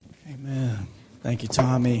Amen. Thank you,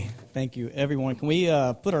 Tommy. Thank you, everyone. Can we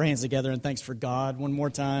put our hands together and thanks for God one more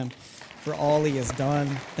time for all He has done?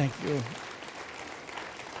 Thank you.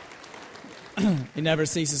 He never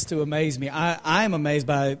ceases to amaze me. I am amazed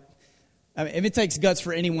by, if it takes guts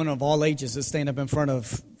for anyone of all ages to stand up in front of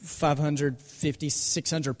 550,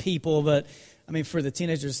 600 people, but for the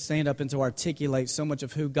teenagers to stand up and to articulate so much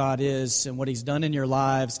of who God is and what He's done in your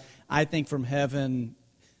lives, I think from heaven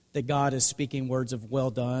that God is speaking words of well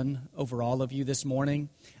done over all of you this morning.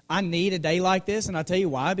 I need a day like this, and I'll tell you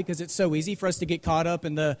why, because it's so easy for us to get caught up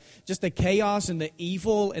in the chaos and the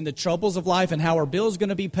evil and the troubles of life and how our bill's going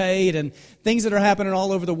to be paid and things that are happening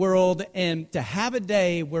all over the world. And to have a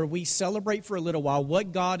day where we celebrate for a little while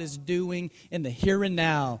what God is doing in the here and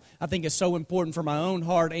now, I think is so important for my own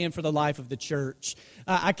heart and for the life of the church.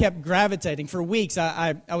 I kept gravitating for weeks.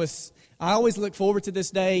 I always look forward to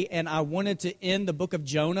this day, and I wanted to end the book of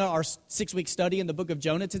Jonah, our 6-week study in the book of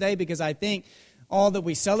Jonah today, because I think all that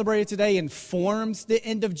we celebrated today informs the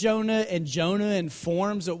end of Jonah, and Jonah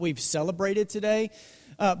informs what we've celebrated today.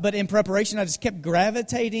 But in preparation, I just kept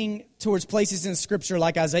gravitating towards places in Scripture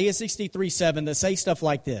like Isaiah 63:7 that say stuff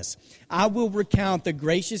like this. I will recount the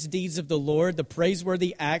gracious deeds of the Lord, the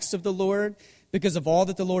praiseworthy acts of the Lord, because of all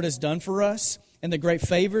that the Lord has done for us, and the great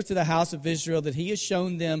favor to the house of Israel that He has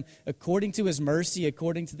shown them according to His mercy,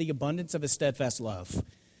 according to the abundance of His steadfast love.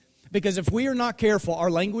 Because if we are not careful, our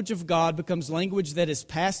language of God becomes language that is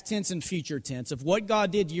past tense and future tense of what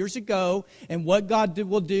God did years ago and what God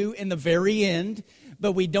will do in the very end,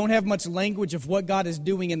 but we don't have much language of what God is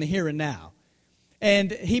doing in the here and now.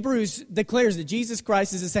 And Hebrews declares that Jesus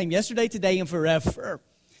Christ is the same yesterday, today, and forever.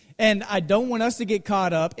 And I don't want us to get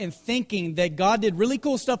caught up in thinking that God did really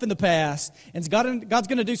cool stuff in the past, and God's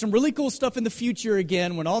going to do some really cool stuff in the future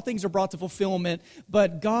again when all things are brought to fulfillment.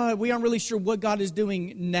 But we aren't really sure what God is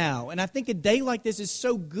doing now. And I think a day like this is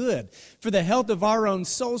so good for the health of our own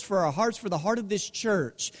souls, for our hearts, for the heart of this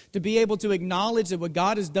church, to be able to acknowledge that what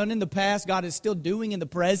God has done in the past, God is still doing in the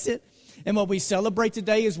present. And what we celebrate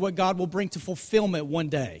today is what God will bring to fulfillment one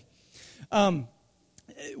day.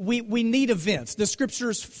 We need events. The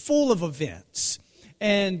Scripture is full of events.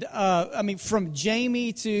 And, from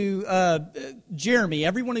Jamie to Jeremy,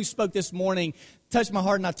 everyone who spoke this morning touched my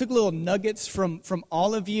heart, and I took little nuggets from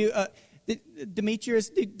all of you.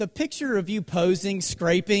 Demetrius, the picture of you posing,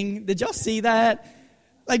 scraping, did y'all see that?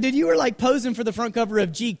 You were posing for the front cover of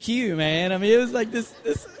GQ, man. It was like this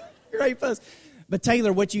great pose. But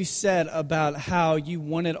Taylor, what you said about how you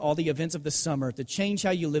wanted all the events of the summer to change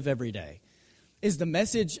how you live every day is the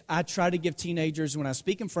message I try to give teenagers when I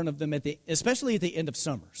speak in front of them, especially at the end of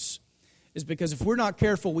summers, is because if we're not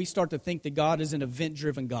careful, we start to think that God is an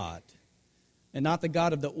event-driven God and not the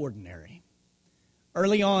God of the ordinary.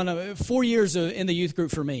 Early on, 4 years in the youth group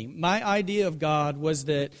for me, my idea of God was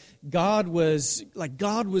that God was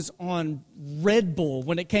on Red Bull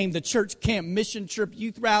when it came to church camp, mission trip,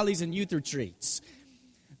 youth rallies, and youth retreats.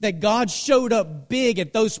 That God showed up big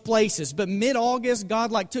at those places. But mid-August, God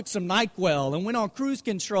took some NyQuil and went on cruise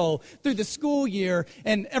control through the school year.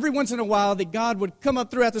 And every once in a while, that God would come up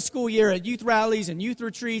throughout the school year at youth rallies and youth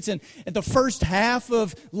retreats. And at the first half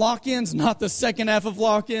of lock-ins, not the second half of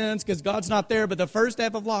lock-ins, because God's not there, but the first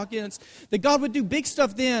half of lock-ins, that God would do big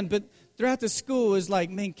stuff then. But throughout the school is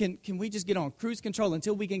man, can we just get on cruise control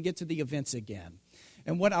until we can get to the events again?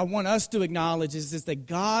 And what I want us to acknowledge is that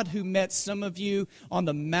God who met some of you on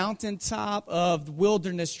the mountaintop of the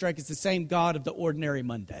wilderness trek is the same God of the ordinary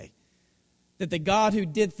Monday. That the God who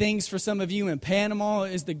did things for some of you in Panama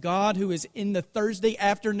is the God who is in the Thursday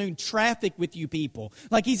afternoon traffic with you people.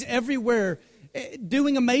 He's everywhere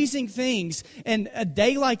doing amazing things. And a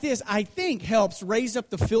day like this, I think, helps raise up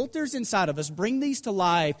the filters inside of us, bring these to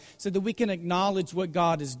life so that we can acknowledge what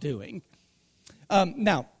God is doing.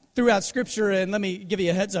 Now, throughout Scripture, and let me give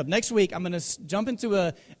you a heads up. Next week, I'm going to jump into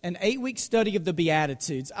an 8-week study of the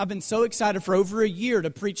Beatitudes. I've been so excited for over a year to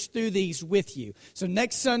preach through these with you. So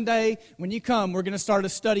next Sunday, when you come, we're going to start a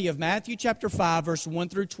study of Matthew chapter 5, verse 1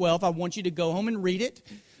 through 12. I want you to go home and read it.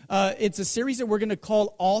 It's a series that we're going to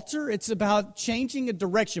call Alter. It's about changing a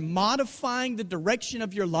direction, modifying the direction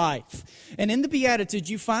of your life. And in the Beatitudes,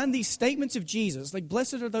 you find these statements of Jesus,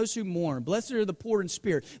 blessed are those who mourn, blessed are the poor in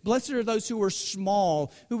spirit, blessed are those who are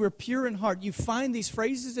small, who are pure in heart. You find these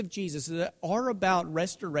phrases of Jesus that are about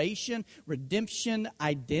restoration, redemption,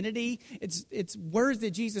 identity. It's words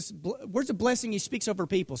of blessing He speaks over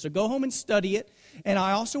people. So go home and study it. And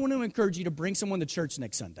I also want to encourage you to bring someone to church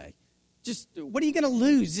next Sunday. Just, what are you going to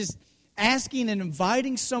lose? Just asking and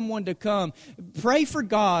inviting someone to come. Pray for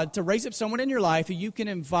God to raise up someone in your life who you can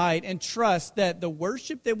invite, and trust that the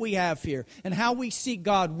worship that we have here and how we seek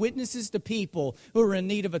God witnesses to people who are in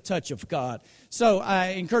need of a touch of God. So I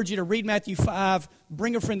encourage you to read Matthew 5,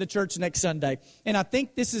 bring a friend to church next Sunday. And I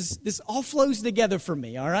think this all flows together for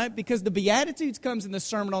me, all right? Because the Beatitudes comes in the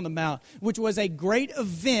Sermon on the Mount, which was a great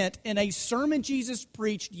event in a sermon Jesus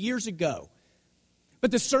preached years ago. But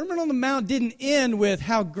the Sermon on the Mount didn't end with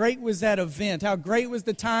how great was that event, how great was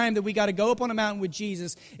the time that we got to go up on a mountain with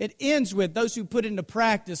Jesus. It ends with those who put into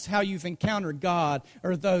practice how you've encountered God,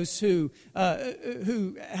 or those who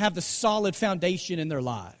have the solid foundation in their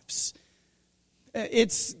lives.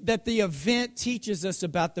 It's that the event teaches us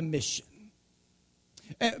about the mission.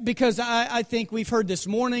 Because I think we've heard this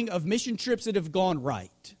morning of mission trips that have gone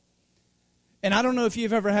right. And I don't know if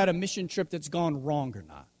you've ever had a mission trip that's gone wrong or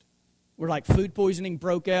not. Where like food poisoning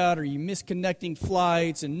broke out, or you missed connecting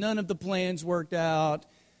flights and none of the plans worked out.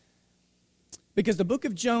 Because the book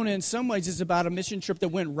of Jonah in some ways is about a mission trip that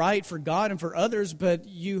went right for God and for others, but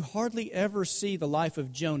you hardly ever see the life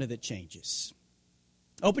of Jonah that changes.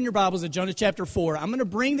 Open your Bibles at Jonah chapter 4. I'm going to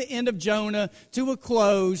bring the end of Jonah to a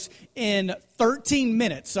close in 13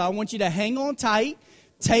 minutes. So I want you to hang on tight,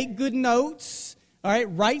 take good notes. All right,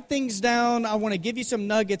 write things down. I want to give you some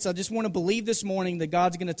nuggets. I just want to believe this morning that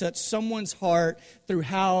God's going to touch someone's heart through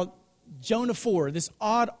how Jonah 4, this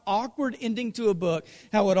odd, awkward ending to a book,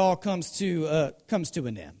 how it all comes to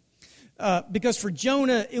an end. Because for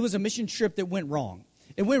Jonah, it was a mission trip that went wrong.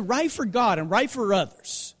 It went right for God and right for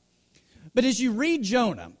others. But as you read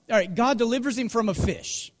Jonah, all right, God delivers him from a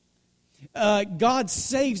fish. God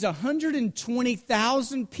saves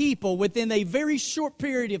 120,000 people within a very short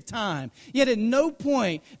period of time. Yet at no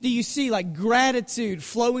point do you see like gratitude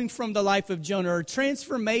flowing from the life of Jonah, or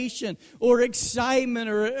transformation, or excitement,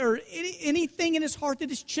 or anything in his heart that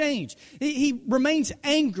has changed. He remains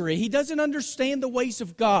angry. He doesn't understand the ways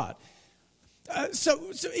of God. So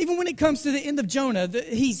even when it comes to the end of Jonah,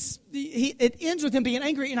 it ends with him being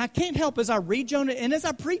angry. And I can't help, as I read Jonah and as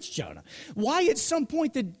I preach Jonah, why at some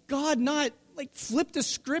point did God not like flip the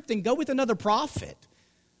script and go with another prophet?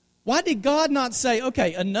 Why did God not say,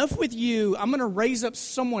 okay, enough with you, I'm going to raise up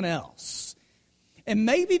someone else? And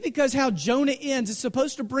maybe because how Jonah ends is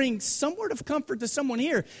supposed to bring some word of comfort to someone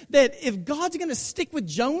here, that if God's going to stick with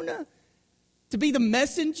Jonah to be the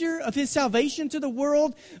messenger of his salvation to the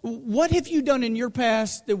world, what have you done in your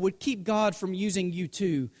past that would keep God from using you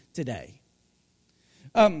too today?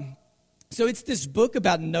 So it's this book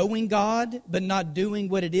about knowing God, but not doing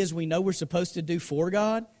what it is we know we're supposed to do for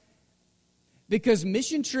God. Because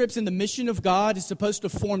mission trips and the mission of God is supposed to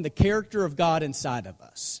form the character of God inside of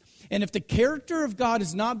us. And if the character of God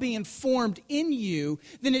is not being formed in you,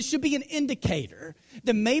 then it should be an indicator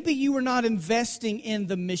that maybe you are not investing in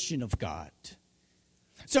the mission of God.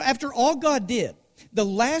 So after all God did, the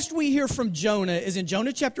last we hear from Jonah is in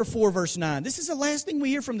Jonah chapter 4, verse 9. This is the last thing we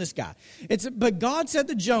hear from this guy. But God said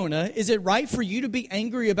to Jonah, is it right for you to be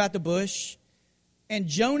angry about the bush? And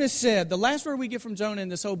Jonah said, the last word we get from Jonah in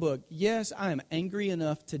this whole book, yes, I am angry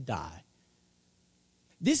enough to die.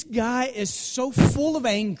 This guy is so full of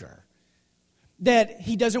anger that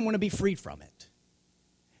he doesn't want to be freed from it.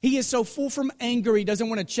 He is so full from anger, he doesn't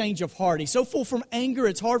want to change of heart. He's so full from anger,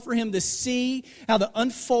 it's hard for him to see how the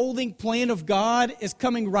unfolding plan of God is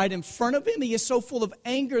coming right in front of him. He is so full of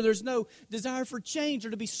anger, there's no desire for change or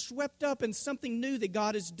to be swept up in something new that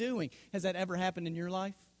God is doing. Has that ever happened in your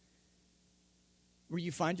life? Where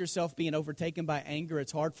you find yourself being overtaken by anger,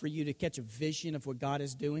 it's hard for you to catch a vision of what God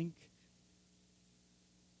is doing?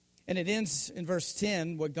 And it ends in verse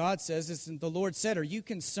 10, what God says is, the Lord said, are you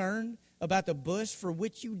concerned about the bush for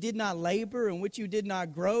which you did not labor and which you did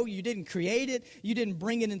not grow? You didn't create it. You didn't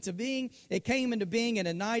bring it into being. It came into being in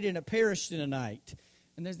a night and it perished in a night.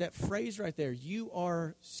 And there's that phrase right there. You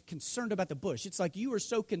are concerned about the bush. It's like you are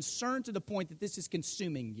so concerned to the point that this is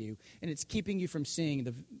consuming you and it's keeping you from seeing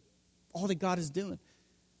all that God is doing.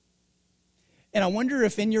 And I wonder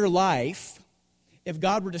if in your life, if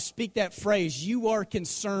God were to speak that phrase, you are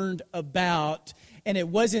concerned about, and it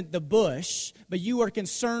wasn't the bush, but you are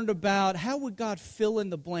concerned about how would God fill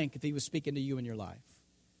in the blank if he was speaking to you in your life?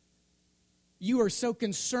 You are so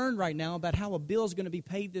concerned right now about how a bill is going to be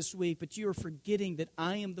paid this week, but you are forgetting that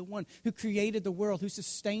I am the one who created the world, who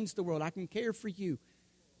sustains the world. I can care for you.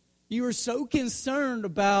 You are so concerned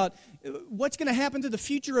about what's going to happen to the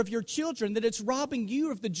future of your children that it's robbing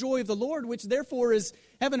you of the joy of the Lord, which therefore is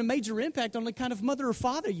having a major impact on the kind of mother or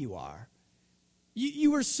father you are.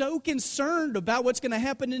 You are so concerned about what's going to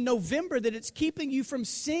happen in November that it's keeping you from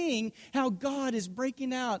seeing how God is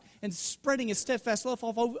breaking out and spreading his steadfast love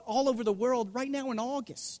all over the world right now in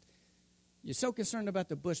August. You're so concerned about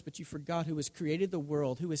the bush, but you forgot who has created the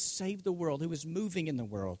world, who has saved the world, who is moving in the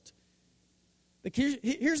world. But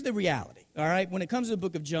here's the reality, all right? When it comes to the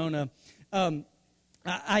book of Jonah,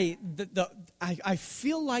 I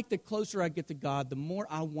feel like the closer I get to God, the more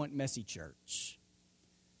I want messy church.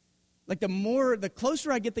 Like the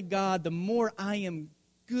closer I get to God, the more I am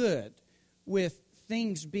good with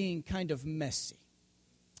things being kind of messy.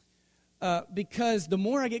 Because the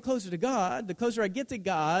more I get closer to God, the closer I get to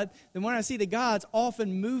God, the more I see that God's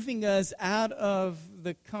often moving us out of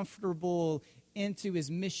the comfortable into his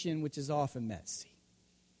mission, which is often messy.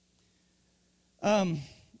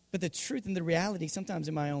 But the truth and the reality sometimes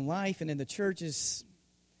in my own life and in the church is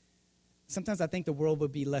sometimes I think the world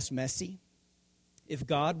would be less messy if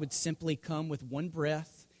God would simply come with one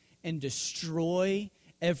breath and destroy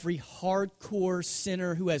every hardcore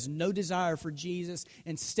sinner who has no desire for Jesus,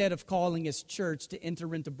 instead of calling his church to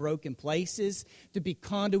enter into broken places, to be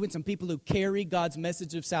conduits and people who carry God's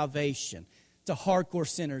message of salvation to hardcore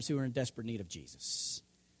sinners who are in desperate need of Jesus.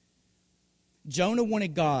 Jonah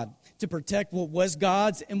wanted God to protect what was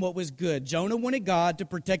God's and what was good. Jonah wanted God to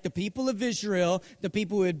protect the people of Israel, the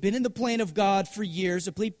people who had been in the plan of God for years,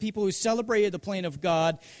 the people who celebrated the plan of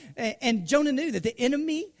God. And Jonah knew that the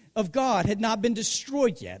enemy of God had not been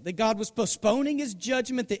destroyed yet, that God was postponing his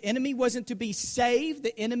judgment. The enemy wasn't to be saved.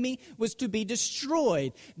 The enemy was to be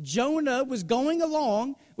destroyed. Jonah was going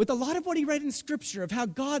along with a lot of what he read in Scripture of how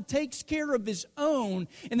God takes care of his own,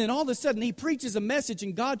 and then all of a sudden he preaches a message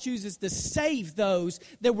and God chooses to save those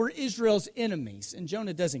that were Israel's enemies. And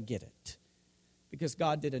Jonah doesn't get it because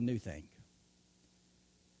God did a new thing.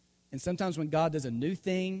 And sometimes when God does a new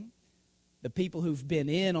thing, the people who've been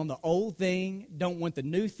in on the old thing don't want the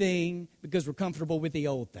new thing because we're comfortable with the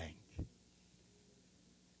old thing.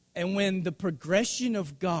 And when the progression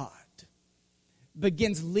of God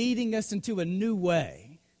begins leading us into a new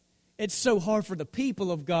way, it's so hard for the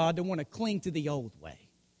people of God to want to cling to the old way.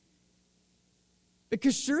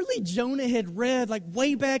 Because surely Jonah had read, like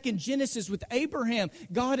way back in Genesis with Abraham,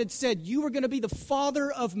 God had said, you were going to be the father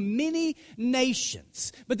of many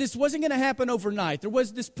nations. But this wasn't going to happen overnight. There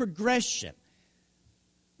was this progression.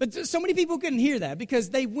 But so many people couldn't hear that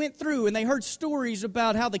because they went through and they heard stories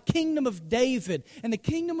about how the kingdom of David and the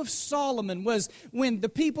kingdom of Solomon was when the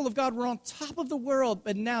people of God were on top of the world.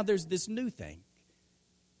 But now there's this new thing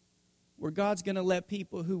where God's going to let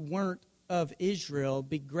people who weren't of Israel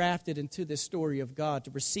be grafted into this story of God,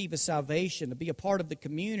 to receive a salvation, to be a part of the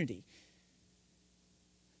community.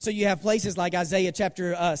 So you have places like Isaiah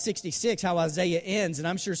chapter 66, how Isaiah ends. And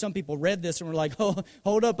I'm sure some people read this and were like, oh,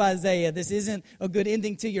 hold up, Isaiah. This isn't a good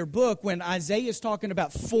ending to your book. When Isaiah is talking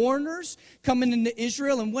about foreigners coming into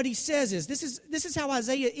Israel. And what he says is, this is how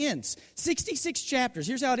Isaiah ends. 66 chapters.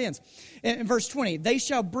 Here's how it ends. In verse 20, they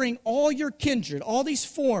shall bring all your kindred, all these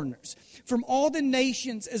foreigners, from all the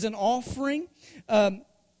nations as an offering.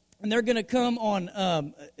 And they're going to come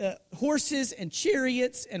on horses and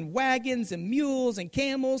chariots and wagons and mules and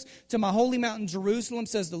camels to my holy mountain Jerusalem,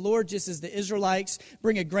 says the Lord, just as the Israelites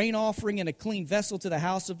bring a grain offering and a clean vessel to the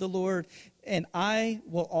house of the Lord. And I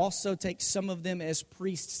will also take some of them as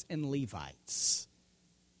priests and Levites.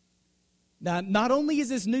 Now, not only is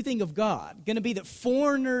this new thing of God going to be that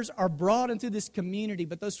foreigners are brought into this community,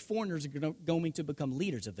 but those foreigners are going to become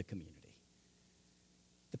leaders of the community.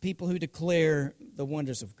 The people who declare the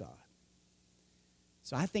wonders of God.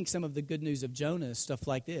 So I think some of the good news of Jonah is stuff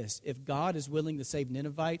like this. If God is willing to save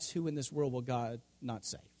Ninevites, who in this world will God not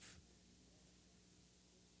save?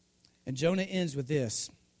 And Jonah ends with this.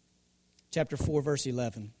 Chapter 4, verse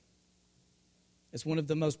 11. It's one of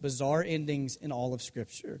the most bizarre endings in all of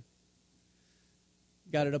Scripture.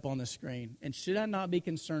 Got it up on the screen. And should I not be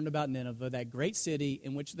concerned about Nineveh, that great city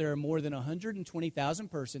in which there are more than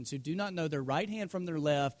 120,000 persons who do not know their right hand from their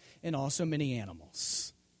left, and also many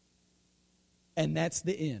animals? And that's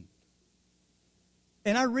the end.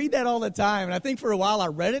 And I read that all the time, and I think for a while I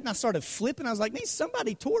read it, and I started flipping. I was like, man,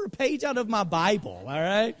 somebody tore a page out of my Bible, all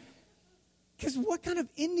right? Because what kind of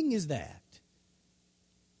ending is that?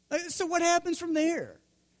 So what happens from there?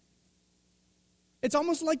 It's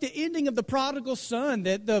almost like the ending of the prodigal son,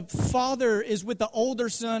 that the father is with the older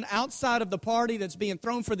son outside of the party that's being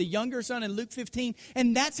thrown for the younger son in Luke 15,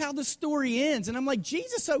 and that's how the story ends. And I'm like,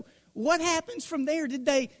 Jesus, so what happens from there? Did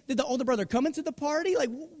the older brother come into the party? Like,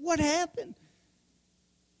 what happened?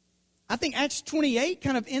 I think Acts 28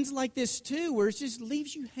 kind of ends like this too, where it just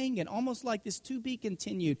leaves you hanging, almost like this to be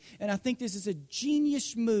continued. And I think this is a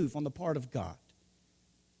genius move on the part of God,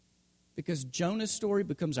 because Jonah's story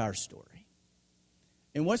becomes our story.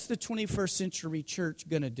 And what's the 21st century church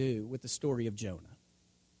going to do with the story of Jonah?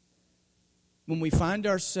 when we find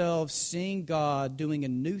ourselves seeing God doing a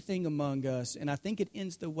new thing among us, and I think it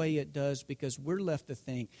ends the way it does because we're left to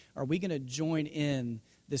think, are we going to join in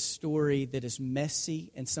this story that is messy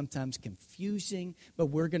and sometimes confusing, but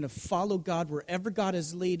we're going to follow God wherever God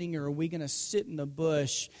is leading, or are we going to sit in the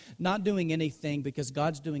bush not doing anything because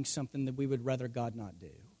God's doing something that we would rather God not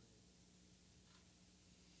do?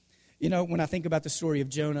 You know, when I think about the story of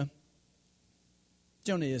Jonah,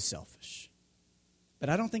 Jonah is selfish. But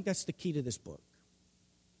I don't think that's the key to this book.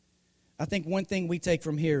 I think one thing we take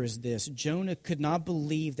from here is this. Jonah could not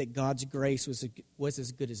believe that God's grace was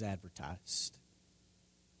as good as advertised.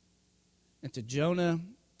 And to Jonah,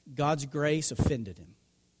 God's grace offended him.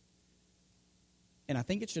 And I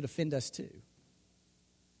think it should offend us too.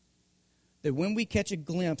 That when we catch a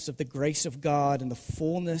glimpse of the grace of God and the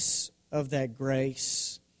fullness of that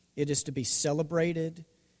grace, it is to be celebrated,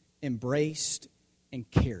 embraced, and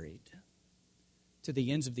carried to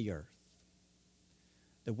the ends of the earth.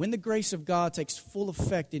 That when the grace of God takes full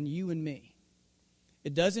effect in you and me,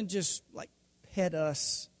 it doesn't just like pet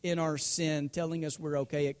us in our sin, telling us we're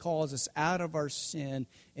okay. It calls us out of our sin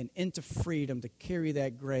and into freedom to carry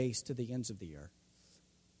that grace to the ends of the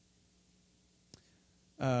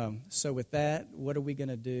earth. So with that, what are we going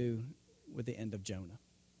to do with the end of Jonah?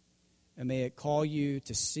 And may it call you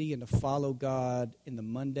to see and to follow God in the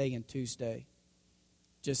Monday and Tuesday,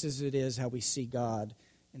 just as it is how we see God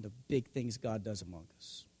and the big things God does among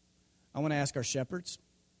us. I want to ask our shepherds,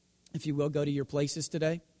 if you will, go to your places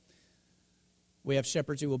today. We have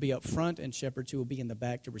shepherds who will be up front and shepherds who will be in the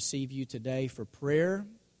back to receive you today for prayer.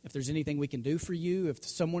 If there's anything we can do for you, if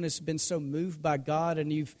someone has been so moved by God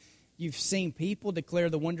and you've seen people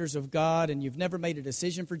declare the wonders of God and you've never made a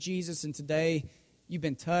decision for Jesus and today you've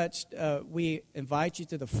been touched, we invite you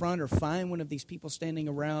to the front or find one of these people standing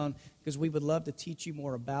around because we would love to teach you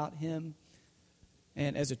more about him.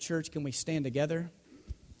 And as a church, can we stand together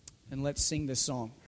and let's sing this song?